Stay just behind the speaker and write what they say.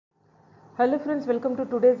Hello friends, welcome to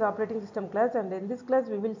today's operating system class, and in this class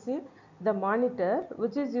we will see the monitor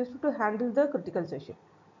which is used to handle the critical session.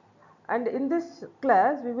 And in this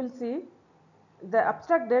class we will see the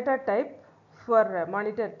abstract data type for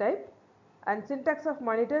monitor type and syntax of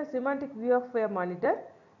monitor, semantic view of a monitor,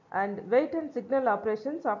 and wait and signal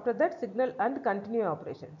operations, after that signal and continue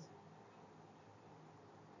operations.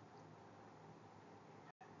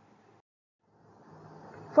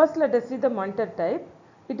 First let us see the monitor type.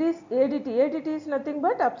 It is ADT. ADT is nothing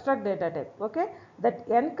but abstract data type, okay, that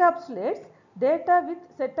encapsulates data with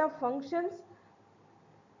set of functions,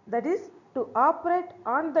 that is to operate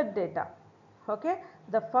on the data, okay.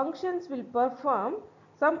 The functions will perform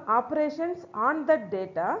some operations on the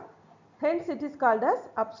data, hence it is called as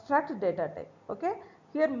abstract data type, okay.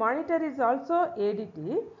 Here monitor is also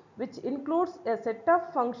ADT, which includes a set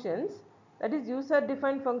of functions, that is user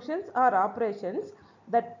defined functions or operations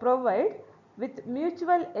that provide with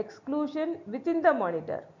mutual exclusion within the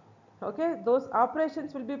monitor, okay. Those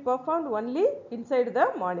operations will be performed only inside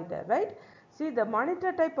the monitor, right. See, the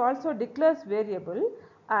monitor type also declares variable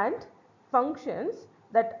and functions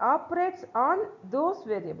that operates on those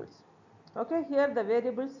variables, okay. Here the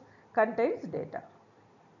variables contains data,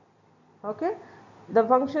 okay. The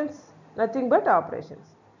functions nothing but operations,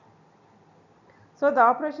 so the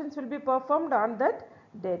operations will be performed on that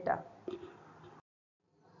data.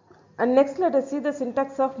 And next let us see the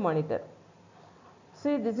syntax of monitor.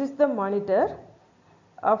 See, this is the monitor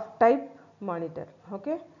of type monitor,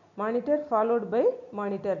 okay. Monitor followed by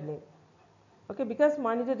monitor name, okay, because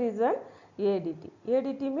monitor is an ADT.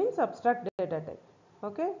 ADT means abstract data type,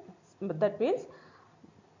 okay. That means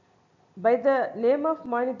by the name of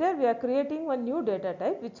monitor we are creating one new data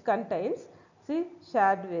type which contains, see,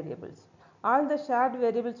 shared variables. All the shared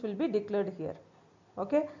variables will be declared here,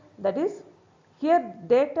 okay. That is, here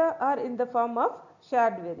data are in the form of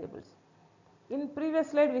shared variables. In previous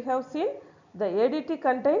slide we have seen the ADT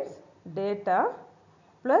contains data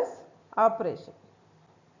plus operation,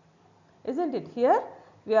 isn't it? Here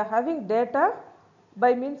we are having data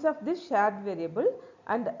by means of this shared variable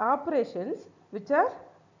and operations which are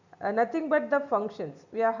nothing but the functions.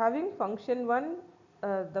 We are having function 1,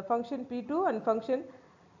 the function P2 and function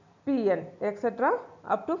Pn, etc.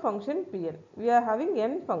 up to function Pn. We are having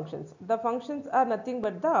n functions. The functions are nothing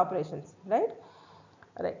but the operations, right?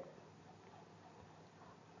 Right.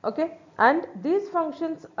 Okay, and these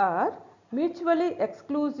functions are mutually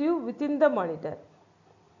exclusive within the monitor.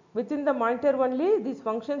 Within the monitor only these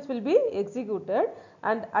functions will be executed,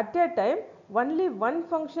 and at a time only one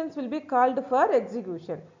functions will be called for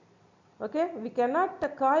execution, okay. We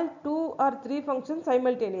cannot call 2 or 3 functions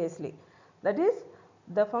simultaneously, that is,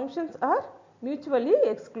 the functions are mutually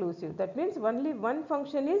exclusive. That means only one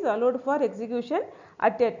function is allowed for execution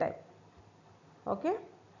at a time, okay.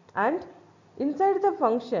 And inside the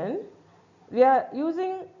function we are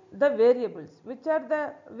using the variables. Which are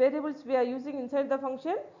the variables we are using inside the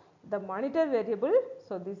function? The monitor variable.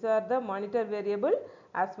 So these are the monitor variable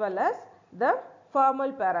as well as the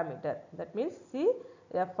formal parameter. That means, see,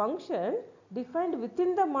 a function defined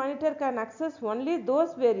within the monitor can access only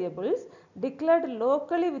those variables declared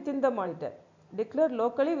locally within the monitor. Declared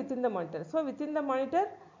locally within the monitor. So within the monitor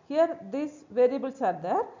here these variables are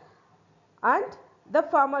there, and the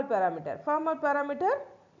formal parameter. Formal parameter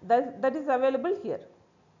that is available here.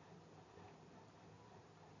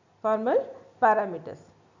 Formal parameters,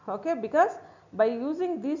 okay, because by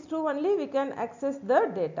using these two only we can access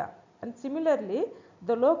the data. And similarly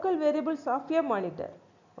the local variables of a monitor,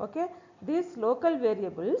 okay, these local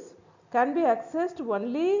variables can be accessed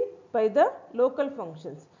only by the local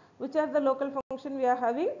functions. Which are the local function we are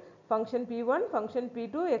having? Function P1, function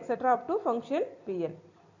P2, etc. up to function Pn,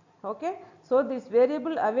 okay. So this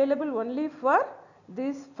variable available only for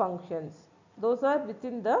these functions, those are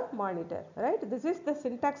within the monitor, right. This is the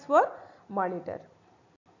syntax for monitor.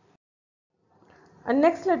 And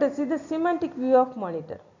next let us see the semantic view of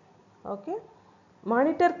monitor, okay.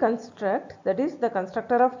 Monitor construct, that is the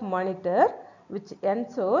constructor of monitor, which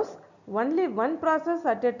ensures only one process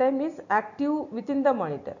at a time is active within the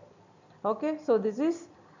monitor, okay. So this is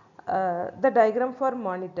the diagram for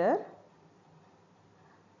monitor.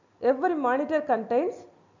 Every monitor contains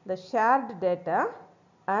the shared data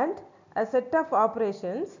and a set of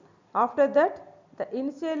operations. After that the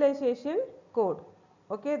initialization code,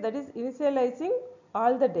 okay, that is initializing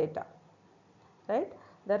all the data, right.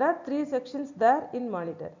 There are 3 sections there in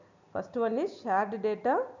monitor. First one is shared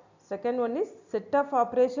data, second one is set of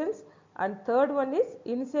operations, and third one is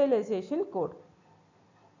initialization code,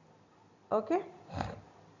 okay.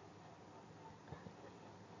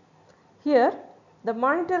 Here the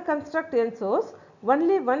monitor construct ensures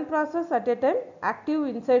only one process at a time active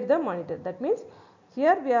inside the monitor. That means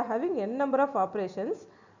here we are having n number of operations,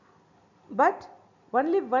 but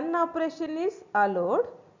only one operation is allowed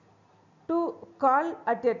to call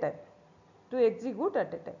at a time, to execute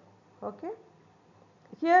at a time. Okay.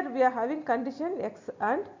 Here we are having condition x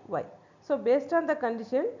and y. So based on the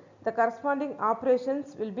condition, the corresponding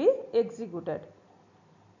operations will be executed.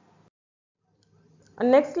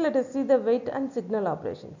 And next let us see the wait and signal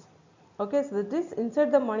operations. Okay, so this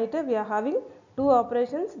inside the monitor we are having two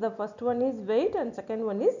operations. The first one is wait and second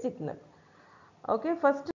one is signal. Okay,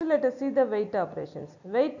 first let us see the wait operations.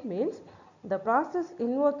 Wait means the process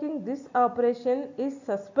invoking this operation is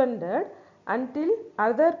suspended until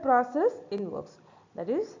other process invokes. That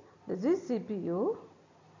is, this is CPU.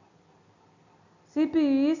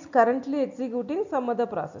 CPU is currently executing some other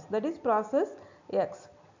process, that is process X.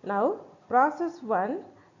 Now process 1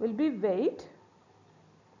 will be wait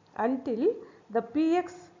until the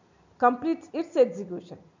PX completes its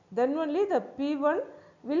execution. Then only the P1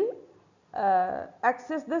 will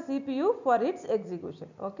access the CPU for its execution.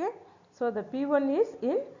 Okay. So the P1 is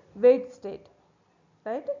in wait state,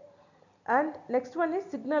 right? And next one is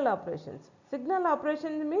signal operations. Signal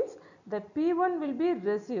operation means the P1 will be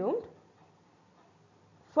resumed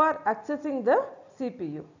for accessing the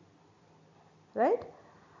CPU, right?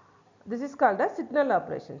 This is called as signal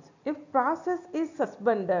operations. If process is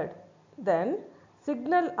suspended, then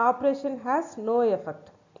signal operation has no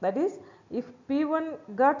effect. That is, if P1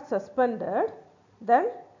 got suspended, then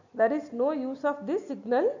there is no use of this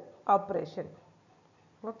signal operation.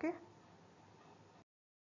 Okay.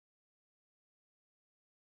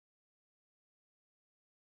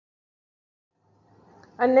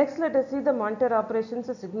 And next let us see the monitor operations,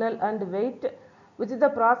 signal and wait, which is the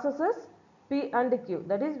processes P and Q.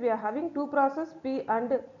 That is, we are having two processes P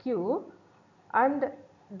and Q, and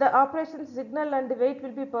the operations signal and wait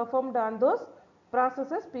will be performed on those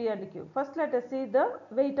processes P and Q. First let us see the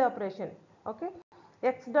wait operation. Okay.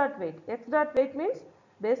 X dot wait. X dot wait means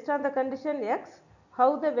based on the condition X,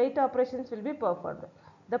 how the wait operations will be performed.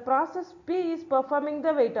 The process P is performing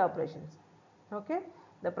the wait operations. Okay.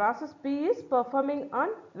 The process P is performing on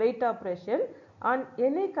wait operation on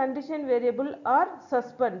any condition variable are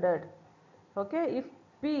suspended. Okay. If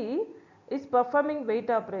P is performing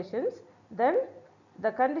wait operations, then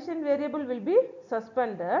the condition variable will be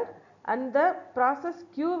suspended and the process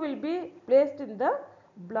Q will be placed in the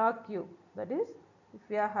block Q. That is, if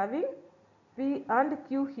we are having P and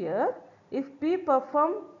Q here, if P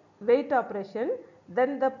perform wait operation,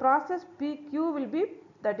 then the process PQ will be,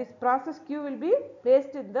 that is process Q will be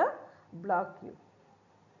placed in the block Q.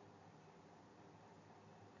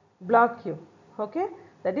 Block Q. Okay.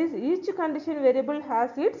 That is, each condition variable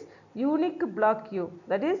has its unique block Q.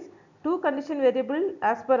 That is, two condition variable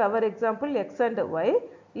as per our example X and Y.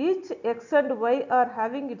 Each X and Y are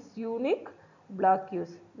having its unique block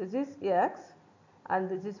Qs. This is X and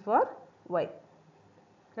this is for Y.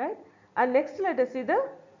 Right. And next let us see the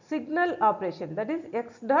signal operation. That is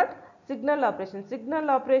X dot signal operation. Signal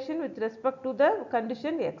operation with respect to the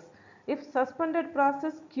condition X. If suspended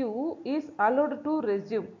process Q is allowed to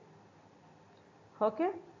resume.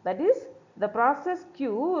 Okay. That is, the process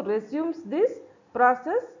Q resumes this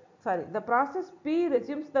process, the process P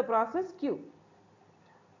resumes the process Q.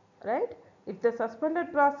 Right. If the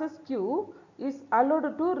suspended process Q is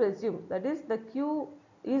allowed to resume, that is, the Q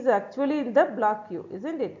is actually in the block Q,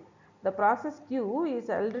 isn't it? The process Q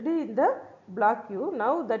is already in the block Q.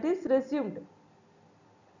 Now that is resumed.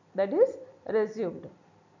 That is resumed.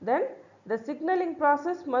 Then the signaling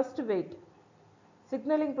process must wait.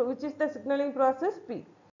 Signaling, which is the signaling process P.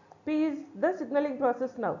 P is the signaling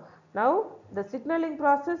process now. Now the signaling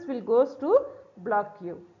process will goes to block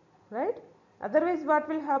Q, right? Otherwise what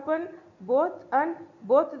will happen? Both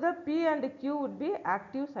the P and Q would be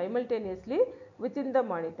active simultaneously within the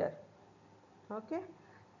monitor. Okay.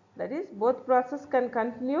 That is, both process can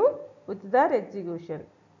continue with their execution.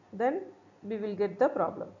 Then we will get the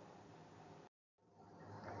problem.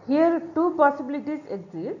 Here two possibilities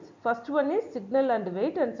exist. First one is signal and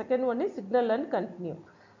wait and second one is signal and continue.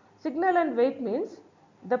 Signal and wait means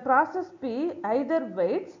the process P either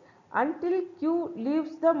waits until Q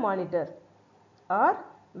leaves the monitor or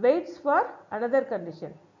waits for another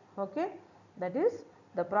condition. Okay. That is,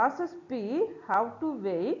 the process P have to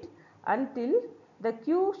wait until the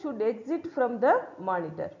Q should exit from the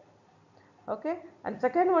monitor. Okay. And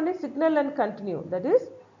second one is signal and continue. That is,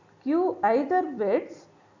 Q either waits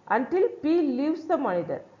until P leaves the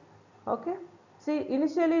monitor. Okay. See,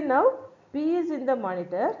 initially now P is in the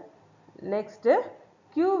monitor. Next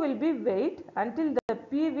Q will be wait until the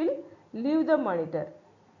P will leave the monitor.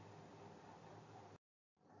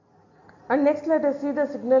 And next let us see the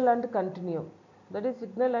signal and continue, that is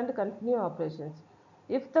signal and continue operations.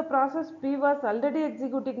 If the process P was already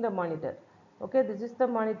executing the monitor, okay, this is the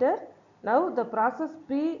monitor, now the process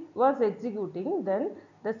P was executing, then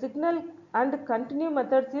the signal and continue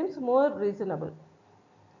method seems more reasonable.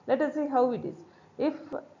 Let us see how it is. If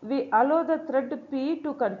we allow the thread P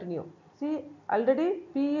to continue, see already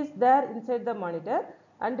P is there inside the monitor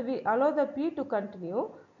and we allow the P to continue,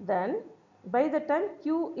 then by the time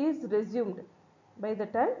Q is resumed, by the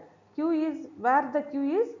time Q is where the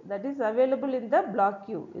Q is, that is available in the block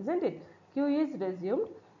Q, isn't it? Q is resumed,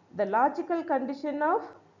 the logical condition of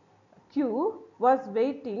Q was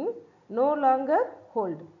waiting no longer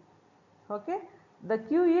hold. Okay, the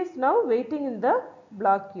queue is now waiting in the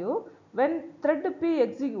block queue. When thread P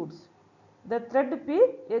executes, the thread P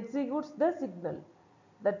executes the signal.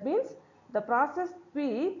 That means the process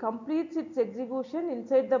P completes its execution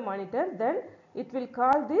inside the monitor, then it will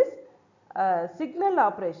call this signal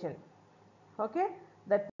operation. Okay,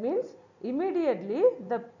 that means immediately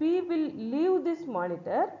the P will leave this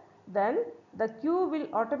monitor, then the Q will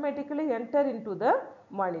automatically enter into the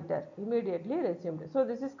monitor, immediately resumed. So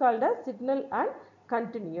this is called a signal and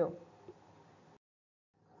continue.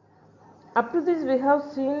 Up to this we have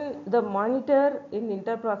seen the monitor in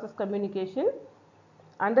inter-process communication.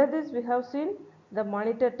 Under this we have seen the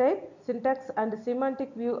monitor type, syntax and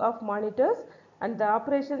semantic view of monitors, and the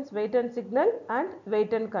operations wait and signal and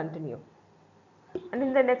wait and continue. And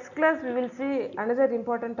in the next class we will see another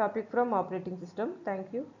important topic from operating system.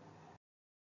 Thank you.